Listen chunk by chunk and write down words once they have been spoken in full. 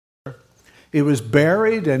He was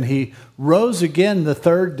buried, and he rose again the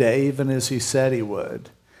third day, even as he said he would.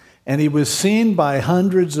 And he was seen by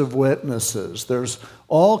hundreds of witnesses. There's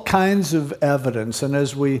all kinds of evidence. And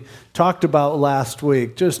as we talked about last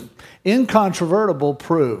week, just incontrovertible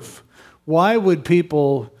proof. Why would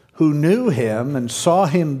people who knew him and saw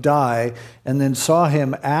him die and then saw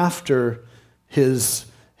him after his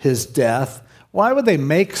death, why would they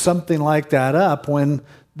make something like that up when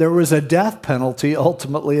there was a death penalty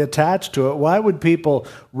ultimately attached to it? Why would people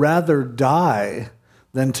rather die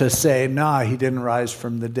than to say, nah, he didn't rise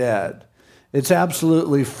from the dead? It's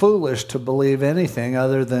absolutely foolish to believe anything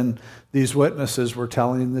other than these witnesses were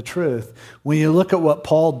telling the truth. When you look at what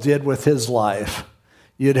Paul did with his life,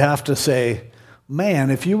 you'd have to say, man,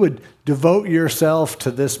 if you would devote yourself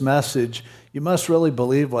to this message, you must really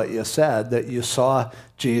believe what you said, that you saw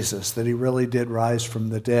Jesus, that he really did rise from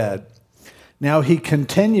the dead. Now he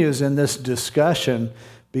continues in this discussion,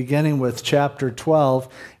 beginning with chapter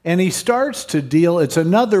 12, and he starts to deal, it's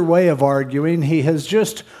another way of arguing. He has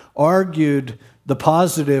just argued the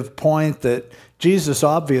positive point that Jesus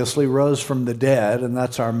obviously rose from the dead, and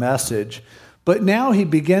that's our message. But now he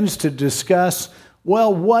begins to discuss,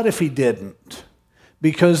 well, what if he didn't?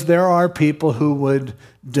 Because there are people who would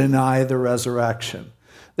deny the resurrection.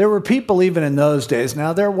 There were people even in those days.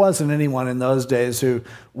 Now, there wasn't anyone in those days who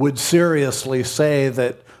would seriously say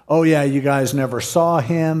that, oh yeah, you guys never saw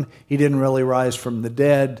him, he didn't really rise from the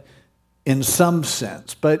dead, in some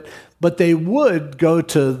sense. But they would go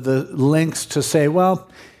to the lengths to say, well,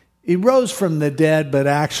 he rose from the dead, but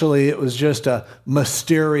actually it was just a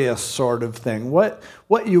mysterious sort of thing. What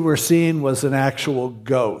you were seeing was an actual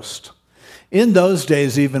ghost. In those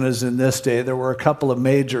days, even as in this day, there were a couple of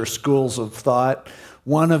major schools of thought.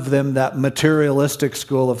 One of them, that materialistic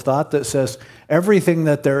school of thought that says everything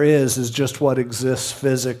that there is just what exists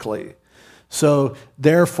physically. So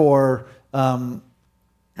therefore,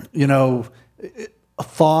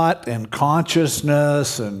 thought and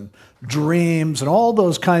consciousness and dreams and all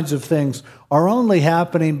those kinds of things are only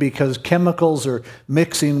happening because chemicals are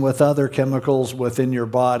mixing with other chemicals within your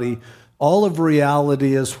body. All of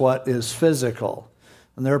reality is what is physical.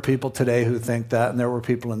 And there are people today who think that, and there were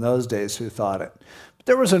people in those days who thought it. But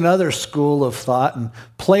there was another school of thought, and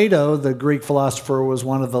Plato, the Greek philosopher, was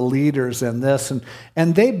one of the leaders in this.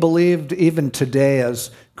 And they believed, even today,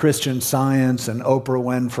 as Christian Science and Oprah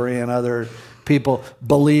Winfrey and other people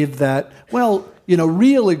believe that, well,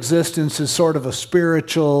 real existence is sort of a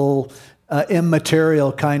spiritual,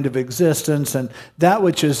 immaterial kind of existence, and that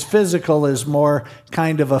which is physical is more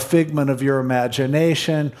kind of a figment of your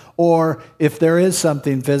imagination, or if there is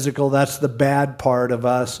something physical, that's the bad part of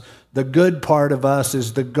us. The good part of us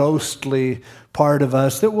is the ghostly part of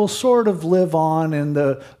us that will sort of live on in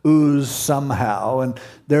the ooze somehow, and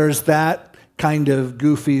there's that kind of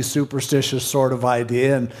goofy, superstitious sort of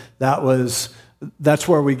idea, and that's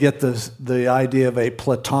where we get the idea of a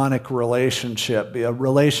platonic relationship, a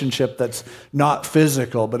relationship that's not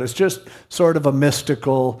physical, but it's just sort of a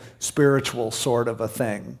mystical, spiritual sort of a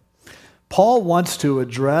thing. Paul wants to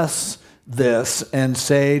address this and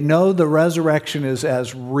say, no, the resurrection is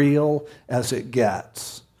as real as it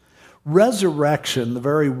gets. Resurrection, the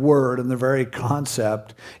very word and the very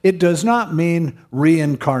concept, it does not mean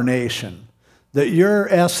reincarnation, that your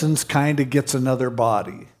essence kind of gets another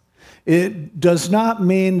body. It does not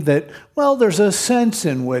mean that, well, there's a sense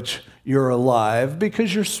in which you're alive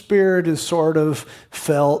because your spirit is sort of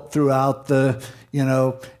felt throughout the,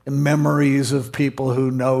 memories of people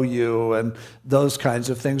who know you and those kinds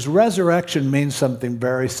of things. Resurrection means something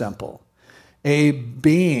very simple. A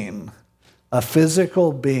being, a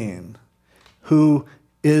physical being who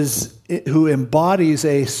embodies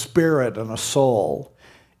a spirit and a soul,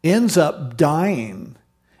 ends up dying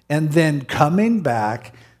and then coming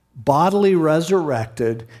back, bodily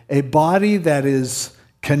resurrected, a body that is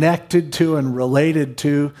connected to and related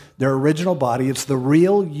to their original body. It's the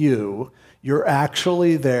real you. You're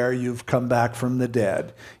actually there. You've come back from the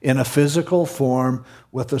dead in a physical form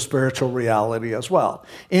with a spiritual reality as well.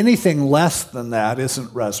 Anything less than that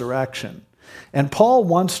isn't resurrection. And Paul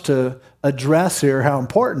wants to address here how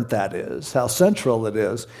important that is, how central it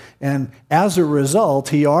is. And as a result,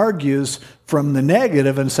 he argues from the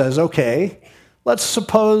negative and says, okay, let's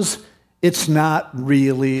suppose it's not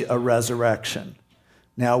really a resurrection.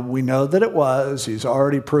 Now, we know that it was. He's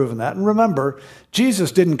already proven that. And remember,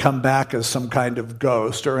 Jesus didn't come back as some kind of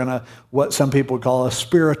ghost or in what some people would call a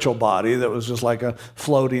spiritual body that was just like a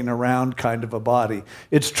floating around kind of a body.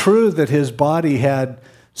 It's true that his body had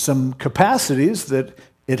some capacities that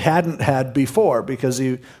it hadn't had before because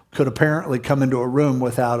he could apparently come into a room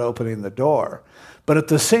without opening the door. But at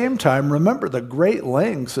the same time, remember the great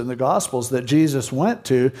lengths in the Gospels that Jesus went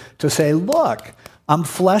to say, look, I'm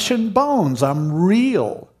flesh and bones. I'm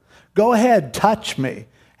real. Go ahead, touch me.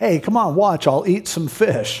 Hey, come on, watch. I'll eat some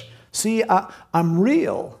fish. See, I'm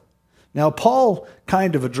real. Now, Paul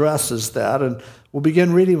kind of addresses that, and we'll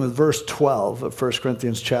begin reading with verse 12 of 1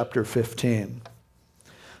 Corinthians chapter 15.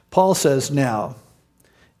 Paul says, now,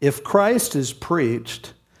 if Christ is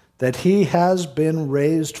preached that he has been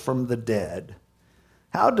raised from the dead,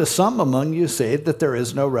 how do some among you say that there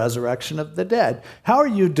is no resurrection of the dead? How are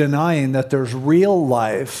you denying that there's real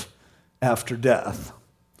life after death?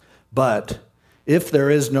 But if there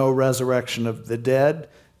is no resurrection of the dead,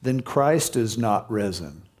 then Christ is not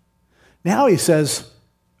risen. Now he says,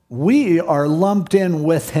 we are lumped in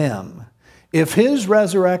with him. If his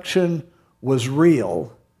resurrection was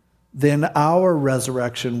real, then our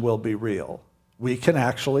resurrection will be real. We can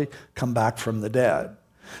actually come back from the dead.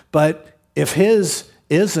 But if his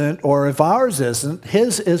isn't, or if ours isn't,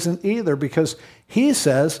 his isn't either, because he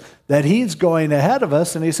says that he's going ahead of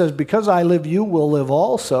us, and he says, because I live, you will live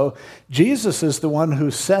also. Jesus is the one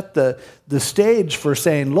who set the stage for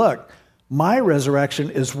saying, look, my resurrection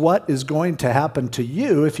is what is going to happen to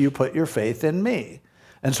you if you put your faith in me.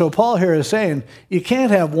 And so Paul here is saying, you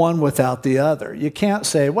can't have one without the other. You can't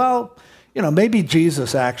say, well, maybe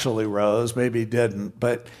Jesus actually rose, maybe he didn't,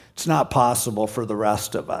 but it's not possible for the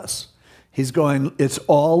rest of us. He's going, it's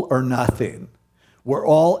all or nothing. We're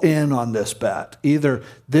all in on this bet. Either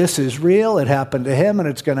this is real, it happened to him, and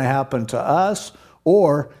it's going to happen to us,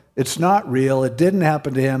 or it's not real, it didn't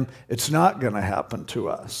happen to him, it's not going to happen to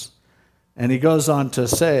us. And he goes on to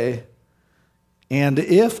say, and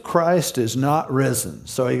if Christ is not risen,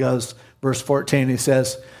 so he goes, verse 14, he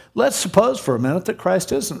says, let's suppose for a minute that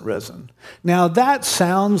Christ isn't risen. Now that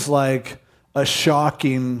sounds like a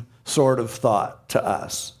shocking sort of thought to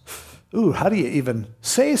us. Ooh, how do you even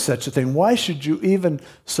say such a thing? Why should you even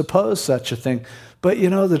suppose such a thing? But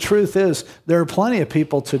the truth is, there are plenty of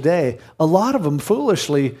people today, a lot of them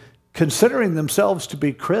foolishly considering themselves to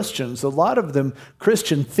be Christians, a lot of them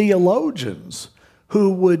Christian theologians,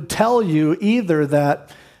 who would tell you either that,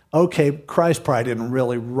 okay, Christ probably didn't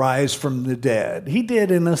really rise from the dead. He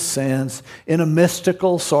did in a sense, in a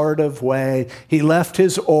mystical sort of way. He left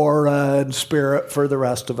his aura and spirit for the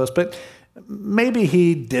rest of us, but maybe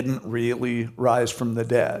he didn't really rise from the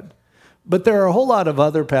dead. But there are a whole lot of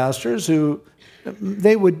other pastors who,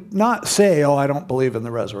 they would not say, I don't believe in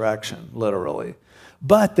the resurrection, literally.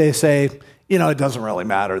 But they say, it doesn't really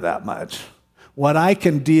matter that much. What I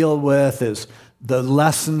can deal with is the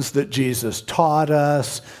lessons that Jesus taught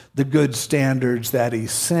us, the good standards that he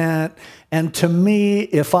sent. And to me,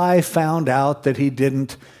 if I found out that he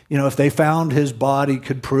didn't, if they found his body,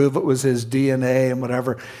 could prove it was his DNA and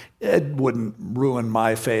whatever, it wouldn't ruin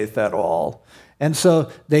my faith at all. And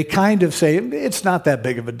so they kind of say, it's not that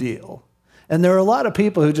big of a deal. And there are a lot of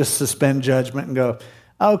people who just suspend judgment and go,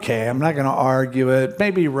 okay, I'm not going to argue it.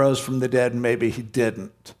 Maybe he rose from the dead and maybe he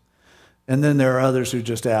didn't. And then there are others who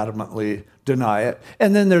just adamantly deny it.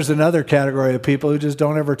 And then there's another category of people who just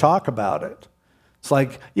don't ever talk about it. It's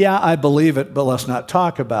like, yeah, I believe it, but let's not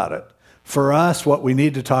talk about it. For us, what we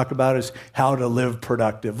need to talk about is how to live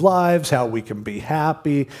productive lives, how we can be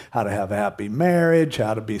happy, how to have a happy marriage,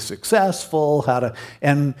 how to be successful,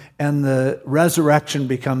 and the resurrection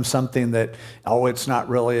becomes something that, it's not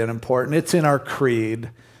really important. It's in our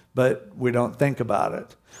creed, but we don't think about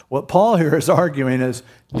it. What Paul here is arguing is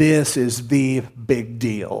this is the big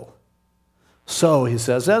deal. So he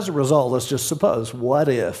says, as a result, let's just suppose, what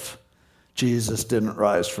if Jesus didn't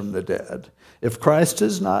rise from the dead? If Christ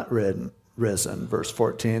is not risen, verse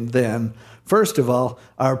 14, then, first of all,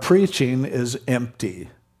 our preaching is empty.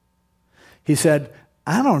 He said,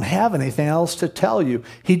 I don't have anything else to tell you.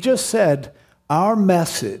 He just said, our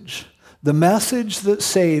message, the message that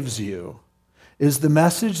saves you, is the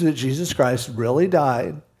message that Jesus Christ really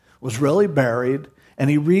died, was really buried, and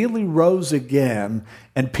he really rose again,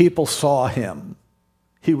 and people saw him.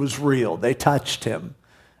 He was real. They touched him.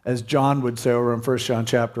 As John would say over in 1 John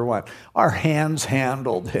chapter 1, our hands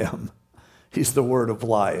handled him. He's the word of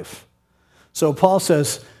life. So Paul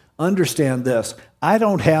says, understand this. I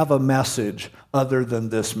don't have a message other than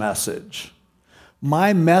this message.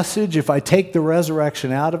 My message, if I take the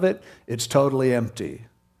resurrection out of it, it's totally empty.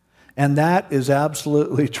 And that is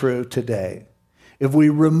absolutely true today. If we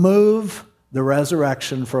remove the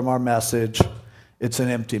resurrection from our message, it's an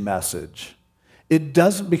empty message. It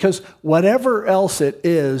doesn't, because whatever else it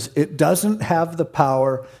is, it doesn't have the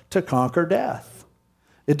power to conquer death.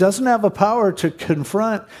 It doesn't have a power to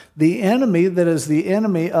confront the enemy that is the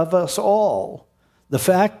enemy of us all. The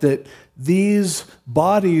fact that these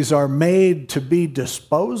bodies are made to be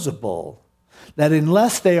disposable, that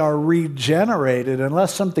unless they are regenerated,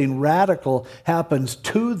 unless something radical happens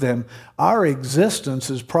to them, our existence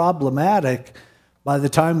is problematic by the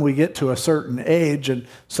time we get to a certain age, and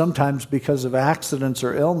sometimes because of accidents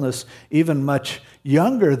or illness, even much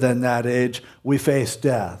younger than that age, we face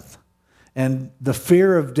death. And the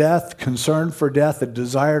fear of death, concern for death, a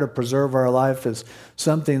desire to preserve our life is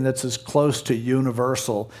something that's as close to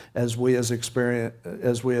universal as we as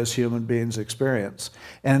human beings experience.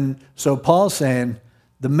 And so Paul's saying,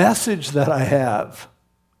 the message that I have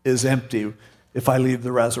is empty if I leave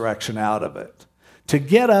the resurrection out of it. To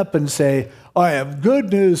get up and say, I have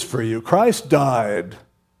good news for you. Christ died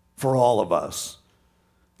for all of us.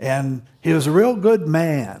 And he was a real good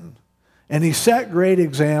man. And he set great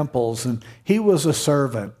examples, and he was a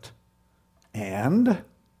servant. And,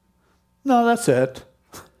 no, that's it.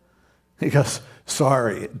 He goes,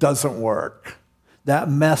 sorry, it doesn't work. That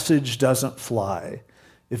message doesn't fly.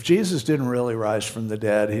 If Jesus didn't really rise from the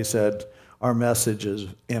dead, he said, our message is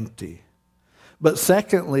empty. But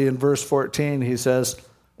secondly, in verse 14, he says,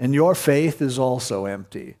 and your faith is also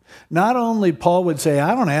empty. Not only Paul would say,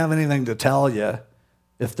 I don't have anything to tell you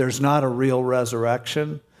if there's not a real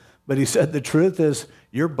resurrection, but he said the truth is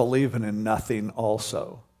you're believing in nothing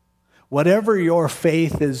also. Whatever your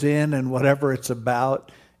faith is in and whatever it's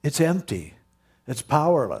about, it's empty. It's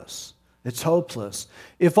powerless. It's hopeless.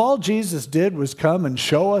 If all Jesus did was come and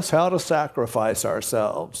show us how to sacrifice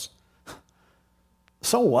ourselves,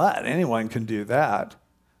 so what? Anyone can do that.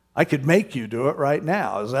 I could make you do it right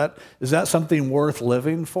now. Is that something worth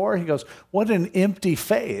living for? He goes, what an empty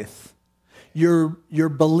faith. You're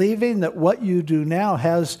believing that what you do now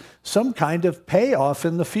has some kind of payoff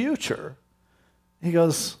in the future. He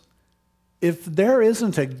goes, if there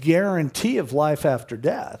isn't a guarantee of life after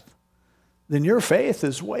death, then your faith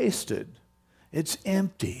is wasted. It's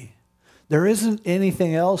empty. There isn't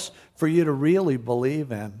anything else for you to really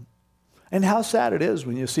believe in. And how sad it is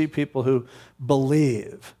when you see people who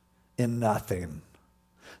believe in nothing.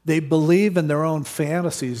 They believe in their own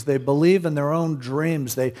fantasies. They believe in their own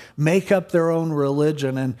dreams. They make up their own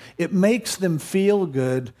religion, and it makes them feel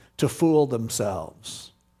good to fool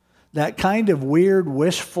themselves. That kind of weird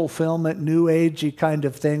wish fulfillment, new agey kind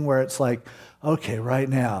of thing where it's like, okay, right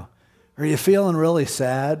now, are you feeling really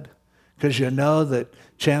sad? Because you know that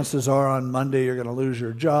chances are on Monday you're going to lose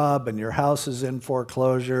your job and your house is in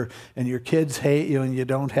foreclosure and your kids hate you and you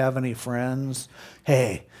don't have any friends.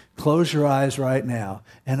 Hey, close your eyes right now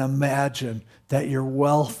and imagine that you're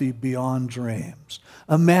wealthy beyond dreams.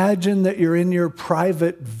 Imagine that you're in your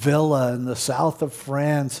private villa in the south of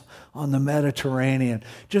France on the Mediterranean,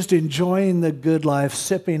 just enjoying the good life,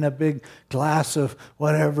 sipping a big glass of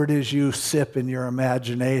whatever it is you sip in your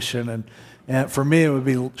imagination. And for me, it would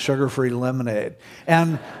be sugar-free lemonade.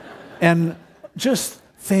 And just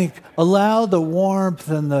think, allow the warmth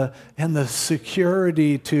and the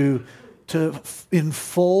security to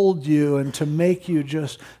enfold you and to make you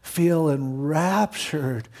just feel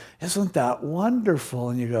enraptured. Isn't that wonderful?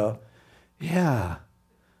 And you go, yeah,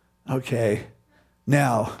 okay,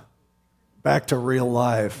 now back to real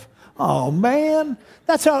life. Oh man,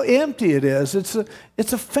 that's how empty it is. It's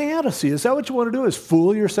a fantasy. Is that what you want to do, is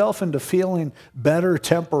fool yourself into feeling better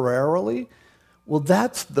temporarily? Well,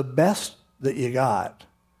 that's the best that you got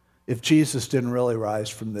if Jesus didn't really rise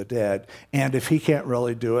from the dead, and if he can't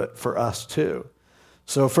really do it for us too.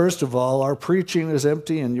 So first of all, our preaching is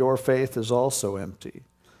empty and your faith is also empty.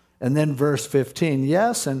 And then verse 15,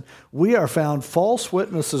 yes, and we are found false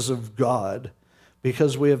witnesses of God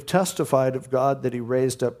because we have testified of God that he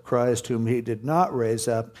raised up Christ, whom he did not raise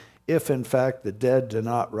up, if in fact the dead do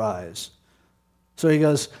not rise. So he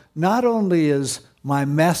goes, not only is my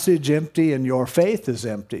message empty and your faith is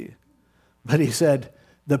empty, but he said,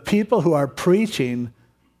 the people who are preaching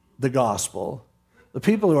the gospel, the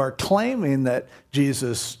people who are claiming that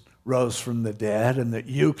Jesus rose from the dead and that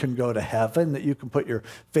you can go to heaven, that you can put your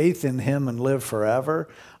faith in him and live forever,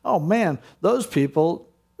 oh man, those people,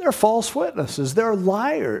 they're false witnesses. They're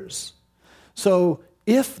liars. So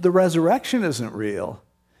if the resurrection isn't real,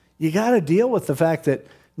 you got to deal with the fact that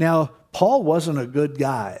now Paul wasn't a good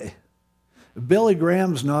guy. Billy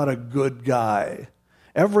Graham's not a good guy.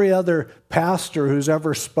 Every other pastor who's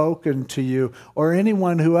ever spoken to you or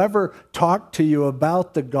anyone who ever talked to you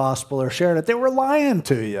about the gospel or shared it, they were lying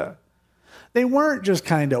to you. They weren't just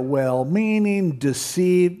kind of well-meaning,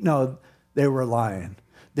 deceived. No, they were lying.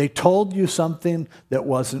 They told you something that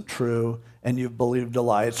wasn't true, and you've believed a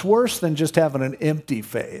lie. It's worse than just having an empty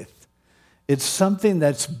faith. It's something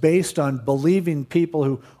that's based on believing people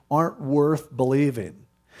who aren't worth believing.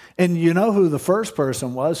 And you know who the first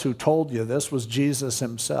person was who told you this was Jesus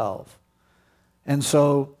himself. And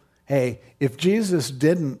so, hey, if Jesus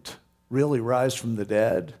didn't really rise from the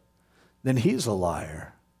dead, then he's a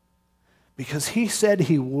liar. Because he said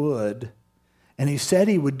he would, and he said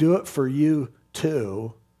he would do it for you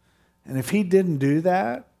too. And if he didn't do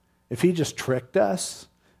that, if he just tricked us,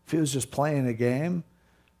 if he was just playing a game,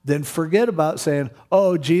 then forget about saying,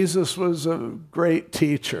 oh, Jesus was a great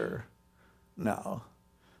teacher. No.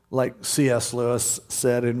 Like C.S. Lewis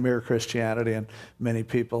said in Mere Christianity, and many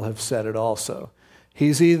people have said it also.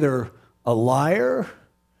 He's either a liar,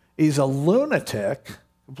 he's a lunatic,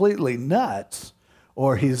 completely nuts,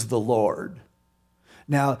 or he's the Lord.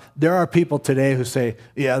 Now, there are people today who say,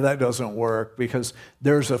 yeah, that doesn't work because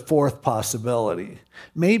there's a fourth possibility.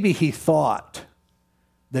 Maybe he thought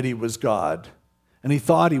that he was God, and he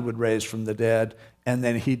thought he would raise from the dead, and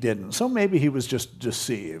then he didn't. So maybe he was just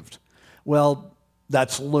deceived. Well,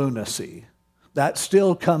 that's lunacy. That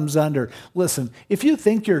still comes under, listen, if you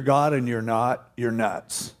think you're God and you're not, you're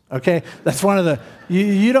nuts. Okay? That's one of the,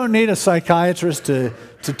 you don't need a psychiatrist to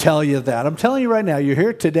tell you that. I'm telling you right now, you're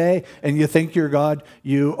here today and you think you're God,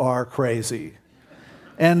 you are crazy.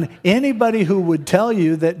 And anybody who would tell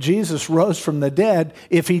you that Jesus rose from the dead,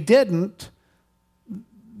 if he didn't,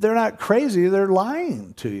 they're not crazy, they're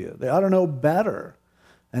lying to you. They ought to know better.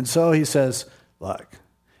 And so he says, look,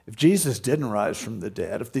 if Jesus didn't rise from the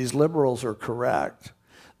dead, if these liberals are correct,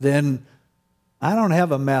 then I don't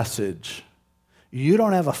have a message. You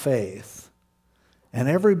don't have a faith. And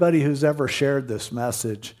everybody who's ever shared this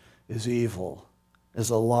message is evil, is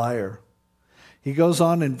a liar. He goes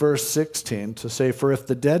on in verse 16 to say, for if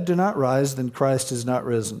the dead do not rise, then Christ is not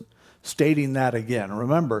risen. Stating that again.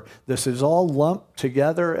 Remember, this is all lumped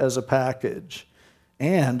together as a package.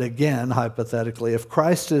 And again, hypothetically, if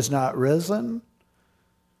Christ is not risen,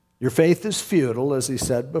 your faith is futile, as he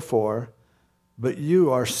said before, but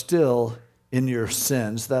you are still in your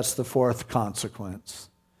sins. That's the fourth consequence.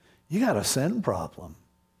 You got a sin problem.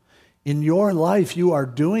 In your life, you are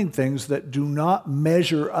doing things that do not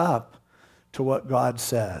measure up to what God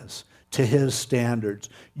says, to his standards.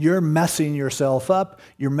 You're messing yourself up.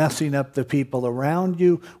 You're messing up the people around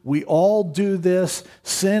you. We all do this.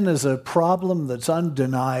 Sin is a problem that's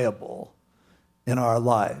undeniable in our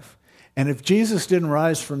life. And if Jesus didn't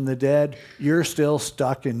rise from the dead, you're still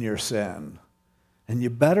stuck in your sin. And you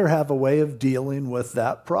better have a way of dealing with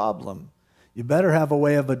that problem. You better have a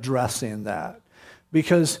way of addressing that.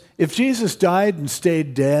 Because if Jesus died and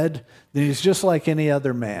stayed dead, then he's just like any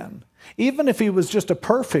other man. Even if he was just a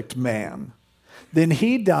perfect man, then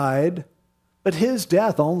he died, but his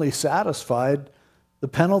death only satisfied the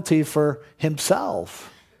penalty for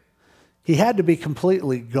himself. He had to be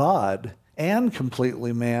completely God and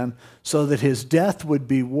completely man so that his death would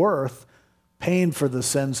be worth paying for the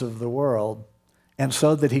sins of the world, and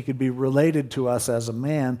so that he could be related to us as a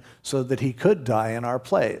man so that he could die in our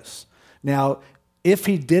place. Now, if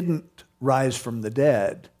he didn't rise from the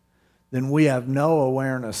dead, then we have no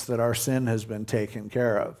awareness that our sin has been taken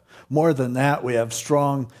care of. More than that, we have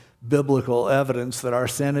strong biblical evidence that our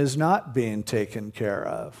sin is not being taken care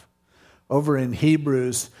of. Over in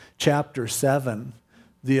Hebrews chapter 7,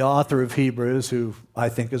 the author of Hebrews, who I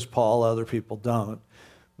think is Paul, other people don't,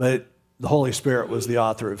 but the Holy Spirit was the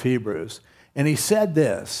author of Hebrews. And he said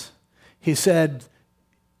this. He said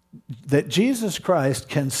that Jesus Christ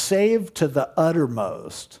can save to the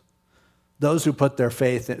uttermost those who put their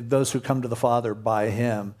faith in, those who come to the Father by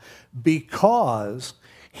him, because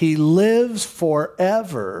he lives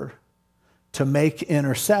forever to make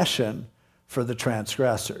intercession for the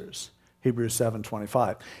transgressors. Hebrews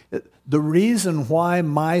 7:25. The reason why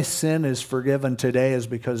my sin is forgiven today is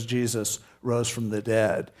because Jesus rose from the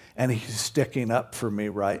dead, and he's sticking up for me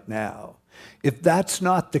right now. If that's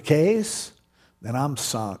not the case, then I'm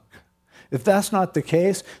sunk. If that's not the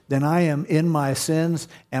case, then I am in my sins,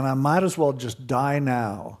 and I might as well just die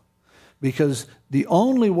now. Because the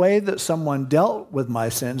only way that someone dealt with my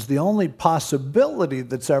sins, the only possibility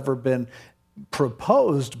that's ever been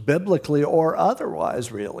proposed biblically or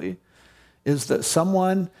otherwise really, is that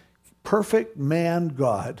someone, perfect man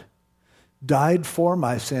God, died for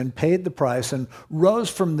my sin, paid the price, and rose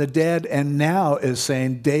from the dead, and now is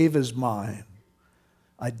saying, Dave is mine.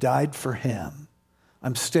 I died for him.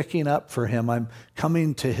 I'm sticking up for him. I'm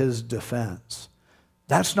coming to his defense.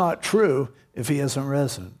 That's not true if he isn't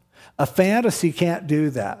risen. A fantasy can't do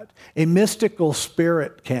that. A mystical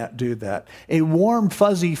spirit can't do that. A warm,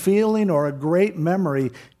 fuzzy feeling or a great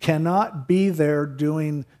memory cannot be there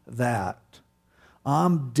doing that.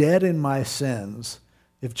 I'm dead in my sins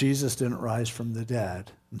if Jesus didn't rise from the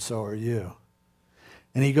dead, and so are you.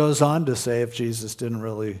 And he goes on to say, if Jesus didn't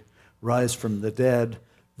really rise from the dead,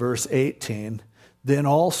 verse 18, then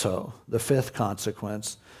also, the fifth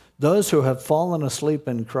consequence, those who have fallen asleep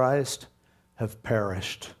in Christ have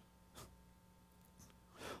perished.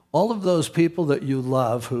 All of those people that you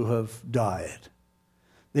love who have died,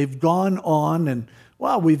 they've gone on and,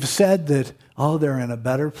 well, we've said that, oh, they're in a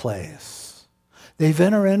better place. They've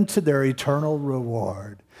entered into their eternal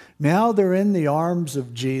reward. Now they're in the arms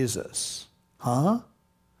of Jesus. Huh?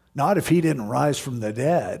 Not if he didn't rise from the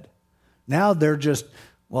dead. Now they're just,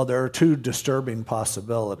 well, there are two disturbing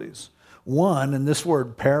possibilities. One, and this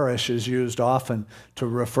word perish is used often to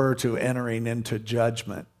refer to entering into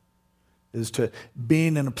judgment, is to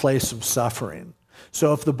being in a place of suffering.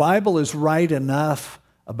 So if the Bible is right enough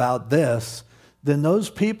about this, then those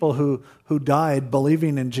people who died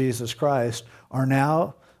believing in Jesus Christ are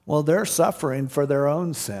now, well, they're suffering for their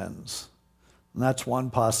own sins. And that's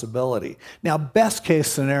one possibility. Now, best case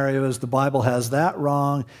scenario is the Bible has that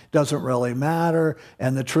wrong, doesn't really matter,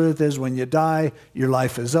 and the truth is when you die, your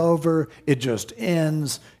life is over, it just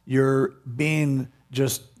ends, your being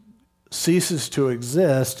just ceases to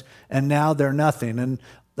exist, and now they're nothing. And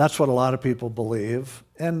that's what a lot of people believe.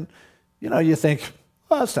 And, you think,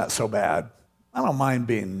 well, that's not so bad. I don't mind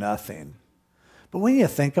being nothing. But when you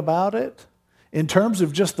think about it, in terms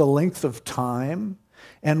of just the length of time,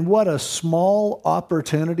 and what a small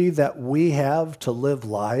opportunity that we have to live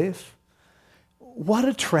life. What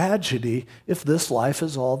a tragedy if this life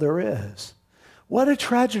is all there is. What a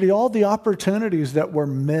tragedy, all the opportunities that were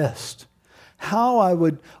missed. There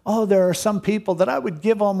are some people that I would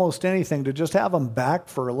give almost anything to just have them back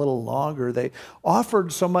for a little longer. They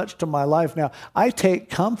offered so much to my life. Now, I take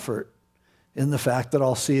comfort in the fact that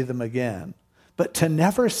I'll see them again. But to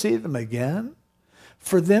never see them again,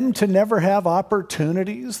 for them to never have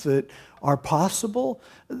opportunities that are possible,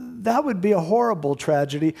 that would be a horrible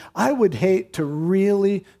tragedy. I would hate to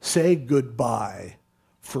really say goodbye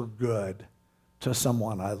for good to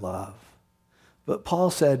someone I love. But Paul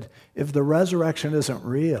said, if the resurrection isn't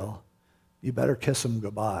real, you better kiss them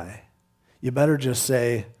goodbye. You better just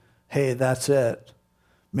say, hey, that's it.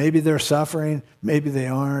 Maybe they're suffering, maybe they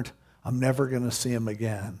aren't. I'm never going to see them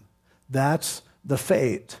again. That's the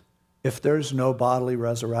fate if there's no bodily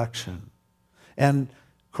resurrection. And,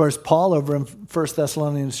 of course, Paul over in 1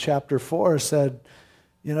 Thessalonians chapter 4 said,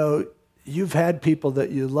 you've had people that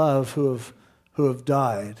you love who have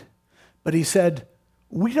died. But he said,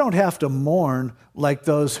 we don't have to mourn like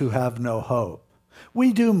those who have no hope.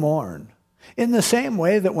 We do mourn. In the same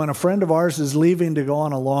way that when a friend of ours is leaving to go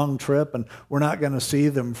on a long trip and we're not going to see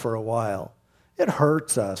them for a while, it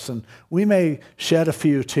hurts us, and we may shed a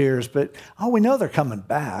few tears, but we know they're coming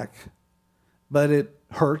back. But it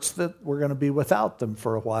hurts that we're going to be without them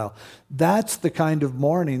for a while. That's the kind of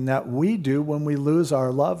mourning that we do when we lose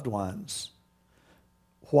our loved ones.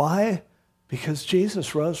 Why? Because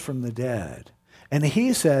Jesus rose from the dead. And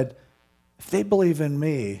he said, if they believe in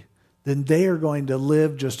me, then they are going to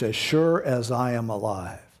live just as sure as I am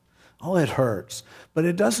alive. Oh, it hurts. But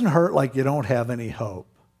it doesn't hurt like you don't have any hope.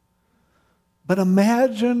 But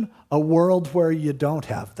imagine a world where you don't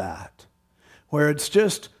have that, where it's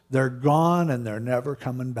just they're gone and they're never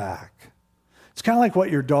coming back. It's kind of like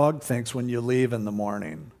what your dog thinks when you leave in the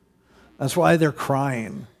morning. That's why they're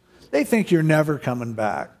crying. They think you're never coming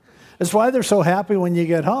back. That's why they're so happy when you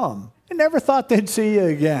get home. They never thought they'd see you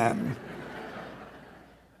again.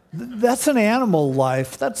 That's an animal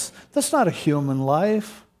life. That's not a human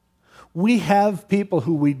life. We have people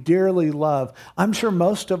who we dearly love. I'm sure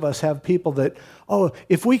most of us have people that,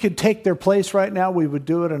 if we could take their place right now, we would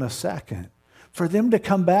do it in a second. For them to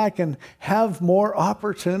come back and have more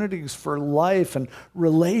opportunities for life and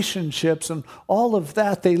relationships and all of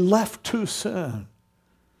that, they left too soon.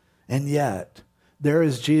 And yet, there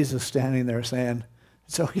is Jesus standing there saying,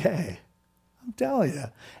 it's okay. I'm telling you,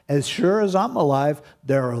 as sure as I'm alive,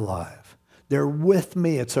 they're alive. They're with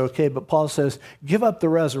me. It's okay. But Paul says, give up the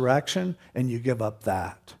resurrection and you give up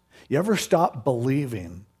that. You ever stop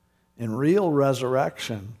believing in real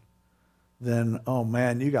resurrection, then, oh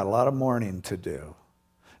man, you got a lot of mourning to do.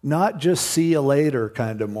 Not just see you later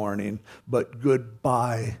kind of mourning, but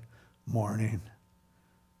goodbye mourning.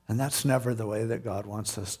 And that's never the way that God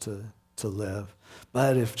wants us to live.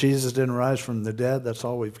 But if Jesus didn't rise from the dead, that's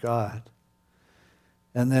all we've got.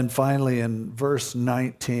 And then finally in verse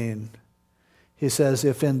 19, he says,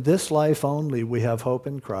 if in this life only we have hope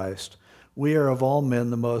in Christ, we are of all men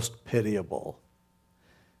the most pitiable.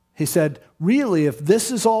 He said, really, if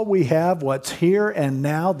this is all we have, what's here and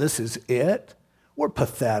now, this is it, we're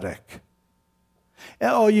pathetic.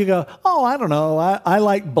 You go, I don't know. I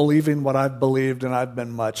like believing what I've believed and I've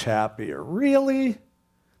been much happier. Really?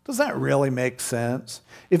 Does that really make sense?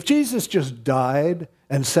 If Jesus just died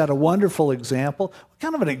and set a wonderful example, what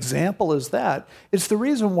kind of an example is that? It's the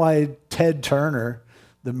reason why Ted Turner,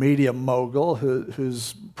 the media mogul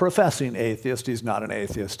who's professing atheist, he's not an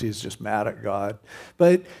atheist, he's just mad at God.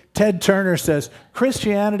 But Ted Turner says,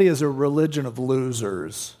 Christianity is a religion of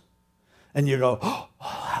losers. And you go, oh,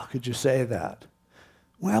 how could you say that?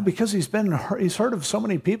 Well, because he's heard of so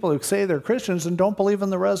many people who say they're Christians and don't believe in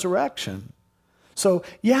the resurrection. So,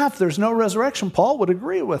 yeah, if there's no resurrection, Paul would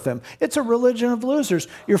agree with him. It's a religion of losers.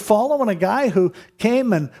 You're following a guy who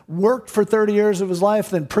came and worked for 30 years of his life,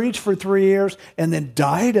 then preached for 3 years, and then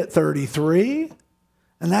died at 33?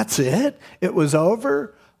 And that's it? It was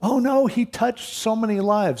over? Oh, no, he touched so many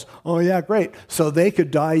lives. Oh, yeah, great. So they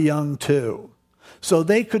could die young, too. So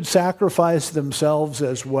they could sacrifice themselves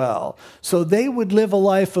as well. So they would live a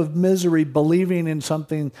life of misery believing in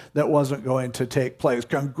something that wasn't going to take place.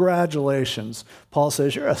 Congratulations. Paul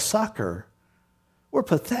says, you're a sucker. We're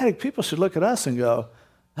pathetic. People should look at us and go,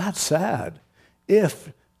 that's sad.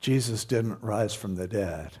 If Jesus didn't rise from the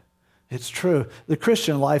dead. It's true. The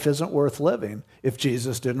Christian life isn't worth living if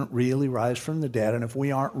Jesus didn't really rise from the dead and if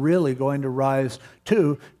we aren't really going to rise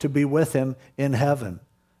to be with him in heaven.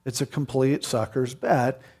 It's a complete sucker's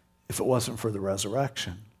bet if it wasn't for the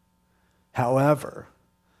resurrection. However,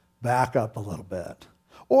 back up a little bit.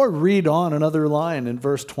 Or read on another line in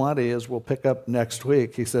verse 20, as we'll pick up next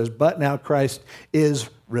week. He says, but now Christ is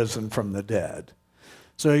risen from the dead.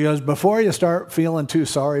 So he goes, before you start feeling too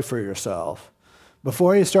sorry for yourself,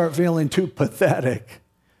 before you start feeling too pathetic,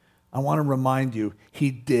 I want to remind you, he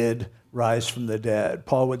did rise from the dead.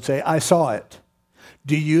 Paul would say, I saw it.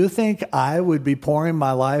 Do you think I would be pouring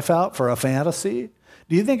my life out for a fantasy?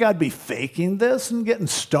 Do you think I'd be faking this and getting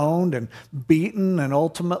stoned and beaten and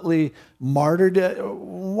ultimately martyred?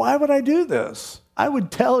 Why would I do this? I would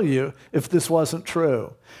tell you if this wasn't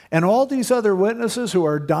true. And all these other witnesses who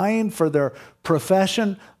are dying for their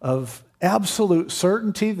profession of absolute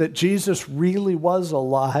certainty that Jesus really was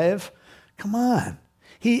alive, come on,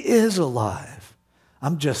 he is alive.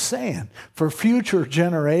 I'm just saying, for future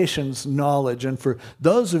generations' knowledge and for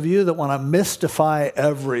those of you that want to mystify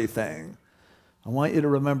everything, I want you to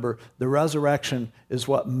remember the resurrection is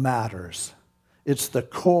what matters. It's the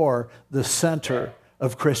core, the center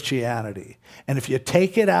of Christianity. And if you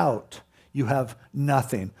take it out, you have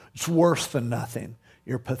nothing. It's worse than nothing.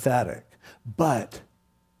 You're pathetic. But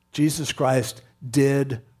Jesus Christ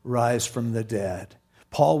did rise from the dead.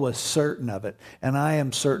 Paul was certain of it, and I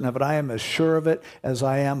am certain of it. I am as sure of it as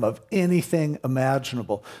I am of anything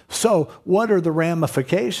imaginable. So what are the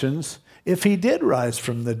ramifications if he did rise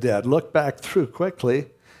from the dead? Look back through quickly.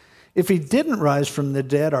 If he didn't rise from the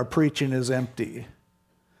dead, our preaching is empty.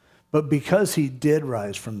 But because he did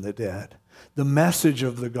rise from the dead, the message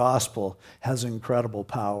of the gospel has incredible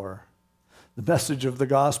power. The message of the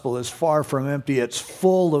gospel is far from empty. It's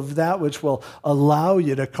full of that which will allow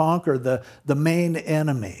you to conquer the main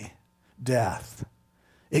enemy, death.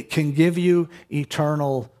 It can give you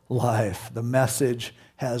eternal life. The message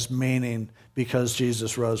has meaning because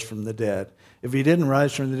Jesus rose from the dead. If he didn't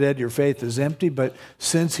rise from the dead, your faith is empty. But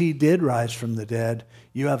since he did rise from the dead,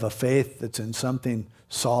 you have a faith that's in something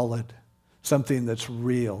solid, something that's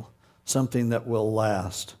real, something that will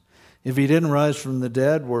last. If he didn't rise from the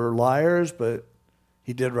dead, we're liars, but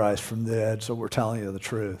he did rise from the dead, so we're telling you the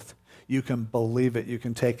truth. You can believe it. You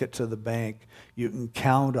can take it to the bank. You can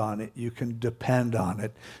count on it. You can depend on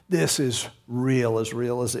it. This is real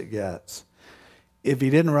as it gets. If he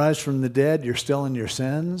didn't rise from the dead, you're still in your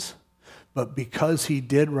sins, but because he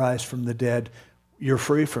did rise from the dead, you're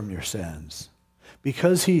free from your sins.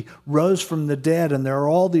 Because he rose from the dead, and there are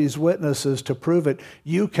all these witnesses to prove it,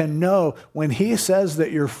 you can know when he says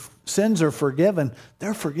that your sins are forgiven,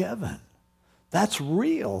 they're forgiven. That's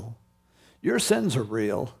real. Your sins are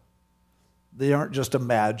real. They aren't just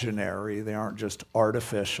imaginary. They aren't just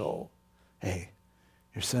artificial. Hey,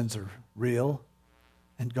 your sins are real,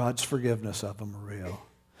 and God's forgiveness of them are real.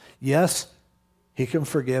 Yes, he can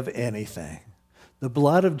forgive anything. The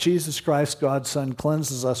blood of Jesus Christ, God's Son,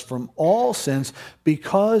 cleanses us from all sins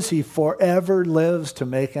because he forever lives to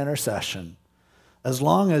make intercession. As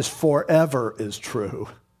long as forever is true,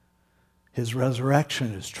 his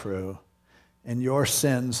resurrection is true, and your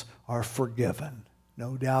sins are forgiven.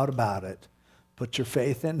 No doubt about it. Put your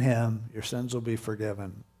faith in him, your sins will be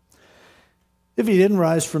forgiven. If he didn't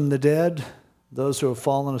rise from the dead, those who have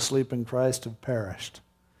fallen asleep in Christ have perished.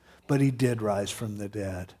 But he did rise from the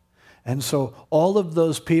dead. And so all of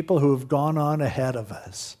those people who have gone on ahead of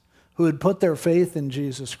us, who had put their faith in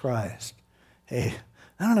Jesus Christ, hey,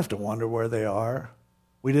 I don't have to wonder where they are.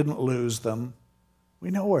 We didn't lose them. We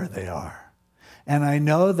know where they are. And I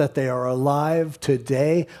know that they are alive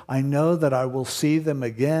today. I know that I will see them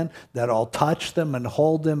again, that I'll touch them and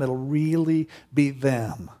hold them. It'll really be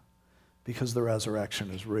them because the resurrection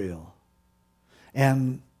is real.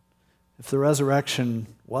 And if the resurrection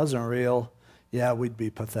wasn't real, yeah, we'd be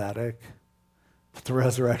pathetic. But the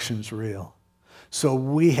resurrection is real. So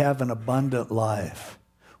we have an abundant life.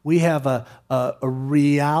 We have a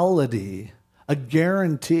reality, a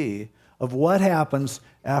guarantee of what happens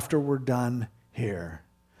after we're done here.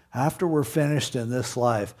 After we're finished in this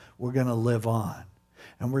life, we're going to live on.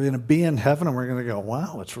 And we're going to be in heaven and we're going to go,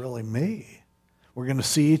 wow, it's really me. We're going to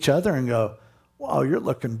see each other and go, wow, you're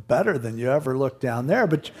looking better than you ever looked down there.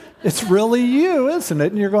 But it's really you, isn't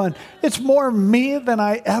it? And you're going, it's more me than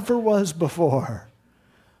I ever was before.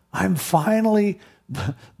 I'm finally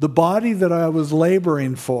the body that I was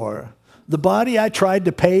laboring for, the body I tried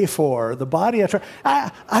to pay for, the body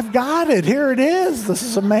I've got it. Here it is. This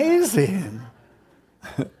is amazing.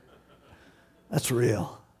 That's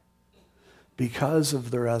real. Because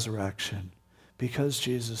of the resurrection, because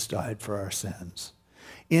Jesus died for our sins.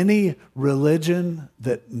 Any religion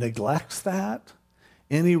that neglects that,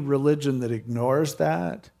 any religion that ignores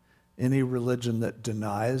that, any religion that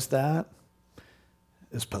denies that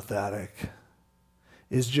is pathetic,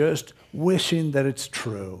 is just wishing that it's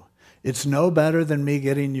true. It's no better than me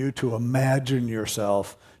getting you to imagine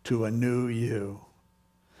yourself to a new you.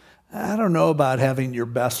 I don't know about having your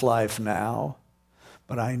best life now,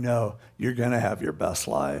 but I know you're going to have your best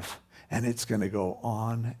life, and it's going to go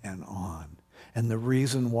on and on. And the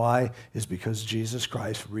reason why is because Jesus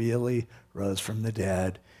Christ really rose from the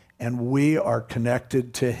dead, and we are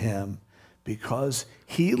connected to him because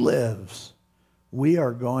he lives. We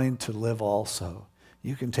are going to live also.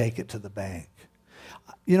 You can take it to the bank.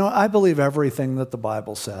 You know, I believe everything that the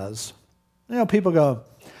Bible says. You know, people go,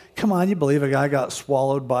 come on, you believe a guy got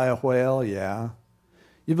swallowed by a whale? Yeah.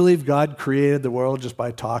 You believe God created the world just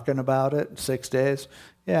by talking about it in 6 days?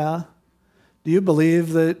 Yeah. Do you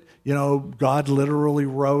believe that, you know, God literally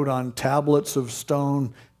wrote on tablets of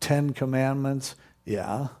stone 10 commandments?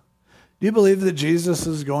 Yeah. Do you believe that Jesus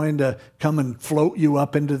is going to come and float you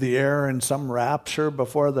up into the air in some rapture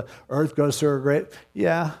before the earth goes through a great...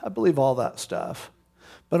 Yeah, I believe all that stuff.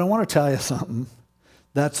 But I want to tell you something.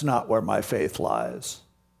 That's not where my faith lies.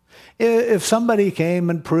 If somebody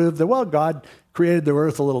came and proved that, well, God created the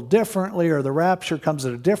earth a little differently, or the rapture comes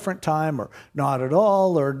at a different time, or not at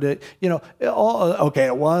all, or, you know, okay,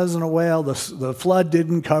 it wasn't a whale, the flood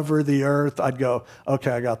didn't cover the earth, I'd go,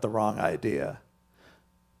 okay, I got the wrong idea.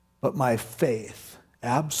 But my faith,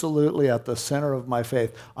 absolutely at the center of my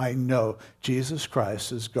faith, I know Jesus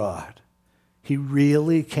Christ is God. He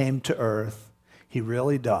really came to earth. He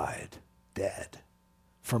really died, dead.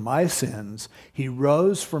 For my sins, he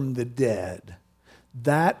rose from the dead.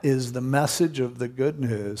 That is the message of the good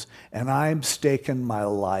news, and I'm staking my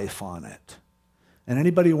life on it. And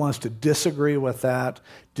anybody who wants to disagree with that,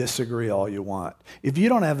 disagree all you want. If you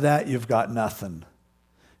don't have that, you've got nothing.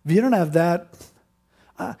 If you don't have that,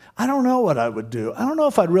 I don't know what I would do. I don't know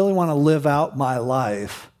if I'd really want to live out my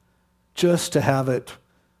life just to have it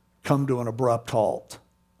come to an abrupt halt.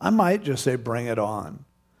 I might just say, bring it on.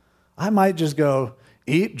 I might just go,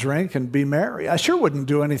 eat, drink, and be merry. I sure wouldn't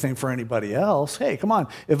do anything for anybody else. Hey, come on.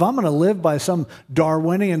 If I'm going to live by some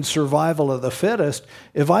Darwinian survival of the fittest,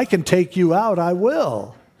 if I can take you out, I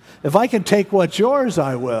will. If I can take what's yours,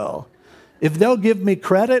 I will. If they'll give me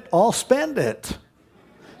credit, I'll spend it.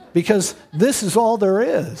 Because this is all there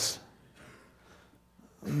is.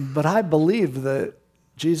 But I believe that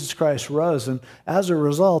Jesus Christ rose, and as a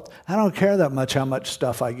result, I don't care that much how much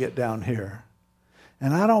stuff I get down here.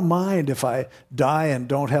 And I don't mind if I die and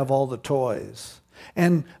don't have all the toys.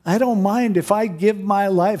 And I don't mind if I give my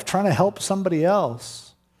life trying to help somebody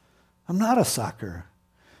else. I'm not a sucker.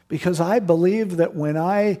 Because I believe that when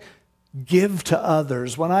I give to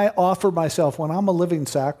others, when I offer myself, when I'm a living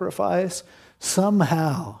sacrifice,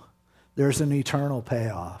 somehow there's an eternal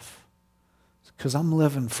payoff. Because I'm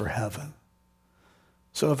living for heaven.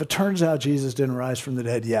 So if it turns out Jesus didn't rise from the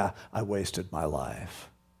dead, yeah, I wasted my life.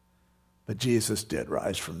 But Jesus did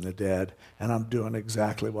rise from the dead, and I'm doing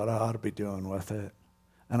exactly what I ought to be doing with it.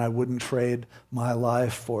 And I wouldn't trade my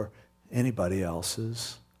life for anybody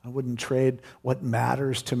else's. I wouldn't trade what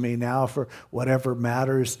matters to me now for whatever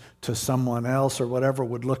matters to someone else, or whatever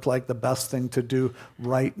would look like the best thing to do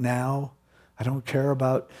right now. I don't care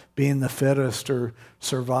about being the fittest or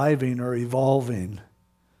surviving or evolving.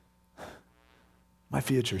 My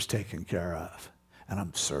future's taken care of, and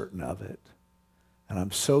I'm certain of it. And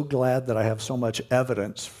I'm so glad that I have so much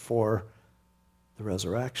evidence for the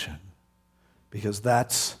resurrection, because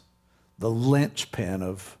that's the linchpin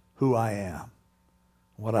of who I am.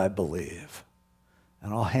 what I believe.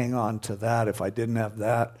 And I'll hang on to that. If I didn't have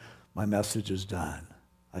that, my message is done.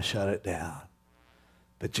 I shut it down.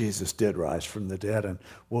 But Jesus did rise from the dead, and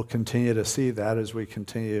we'll continue to see that as we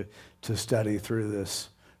continue to study through this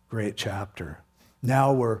great chapter.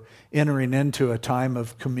 Now we're entering into a time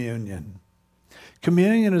of communion.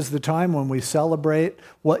 Communion is the time when we celebrate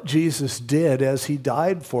what Jesus did as he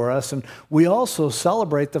died for us, and we also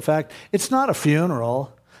celebrate the fact it's not a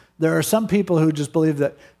funeral. There are some people who just believe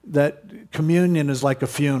that communion is like a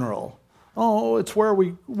funeral. Oh, it's where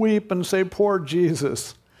we weep and say, poor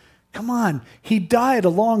Jesus. Come on, he died a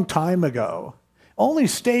long time ago. Only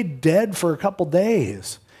stayed dead for a couple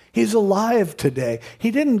days. He's alive today.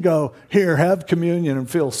 He didn't go, here, have communion and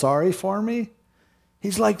feel sorry for me.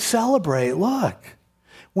 He's like, celebrate, look.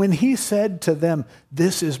 When he said to them,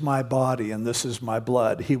 this is my body and this is my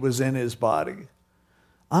blood, he was in his body.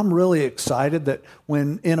 I'm really excited that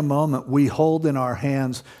when, in a moment, we hold in our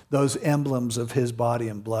hands those emblems of his body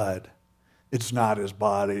and blood. It's not his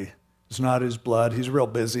body. It's not his blood. He's real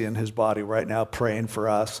busy in his body right now, praying for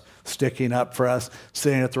us, sticking up for us,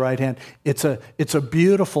 sitting at the right hand. It's a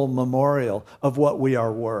beautiful memorial of what we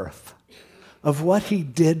are worth, of what he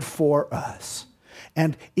did for us.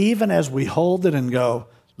 And even as we hold it and go,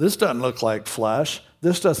 this doesn't look like flesh,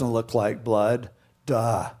 this doesn't look like blood,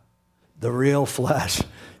 the real flesh,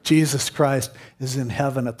 Jesus Christ, is in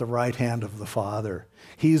heaven at the right hand of the Father.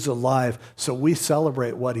 He's alive, so we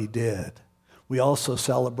celebrate what he did. We also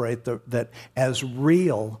celebrate that as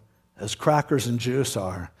real as crackers and juice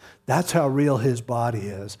are, that's how real his body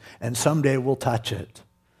is. And someday we'll touch it.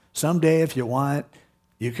 Someday, if you want,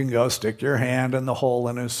 you can go stick your hand in the hole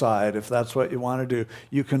in his side. If that's what you want to do,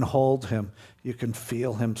 you can hold him. You can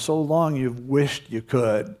feel him. So long you've wished you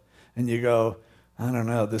could. And you go, I don't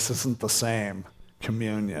know, this isn't the same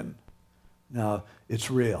communion. No, it's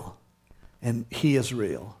real. And he is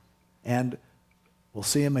real. And we'll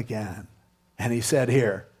see him again. And he said,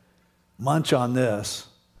 here, munch on this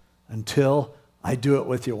until I do it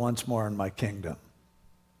with you once more in my kingdom.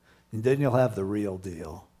 And then you'll have the real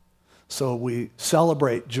deal. So we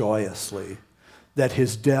celebrate joyously that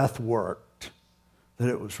his death worked, that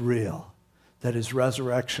it was real, that his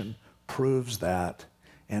resurrection proves that,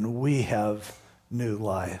 and we have new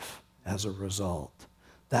life as a result.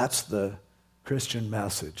 That's the Christian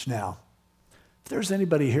message. Now, if there's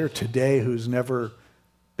anybody here today who's never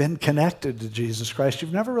been connected to Jesus Christ,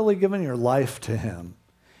 you've never really given your life to him,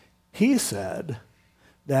 he said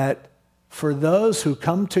that for those who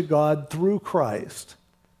come to God through Christ,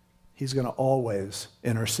 he's going to always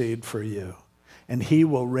intercede for you. And he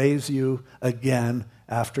will raise you again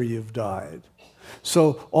after you've died.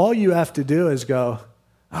 So all you have to do is go,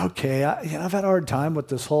 okay, I've had a hard time with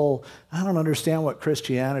this whole, I don't understand what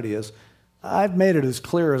Christianity is. I've made it as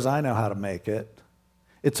clear as I know how to make it.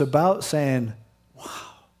 It's about saying, wow,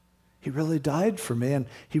 he really died for me, and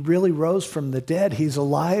he really rose from the dead. He's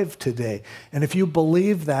alive today. And if you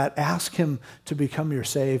believe that, ask him to become your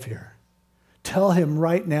Savior. Tell him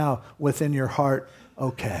right now within your heart,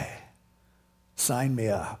 okay, sign me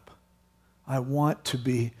up. I want to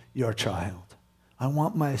be your child. I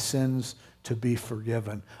want my sins to be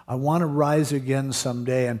forgiven. I want to rise again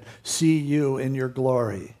someday and see you in your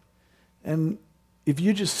glory. And if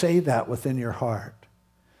you just say that within your heart,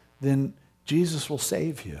 then Jesus will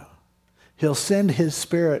save you. He'll send his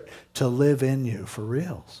Spirit to live in you for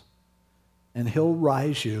reals. And he'll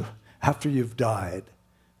rise you after you've died,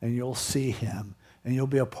 and you'll see him, and you'll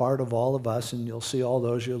be a part of all of us, and you'll see all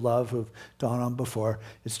those you love who've gone on before.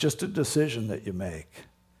 It's just a decision that you make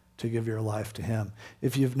to give your life to him.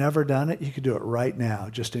 If you've never done it, you can do it right now,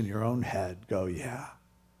 just in your own head. Go, yeah,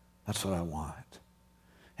 that's what I want.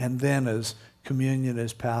 And then as communion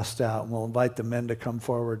is passed out, and we'll invite the men to come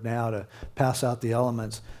forward now to pass out the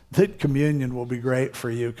elements, that communion will be great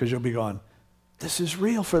for you because you'll be going, this is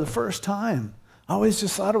real for the first time. I always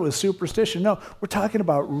just thought it was superstition. No, we're talking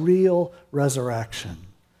about real resurrection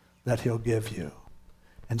that he'll give you.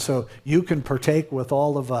 And so you can partake with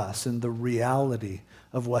all of us in the reality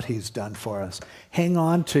of what he's done for us. Hang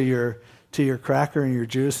on to your cracker and your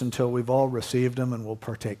juice until we've all received them, and we'll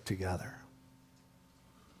partake together.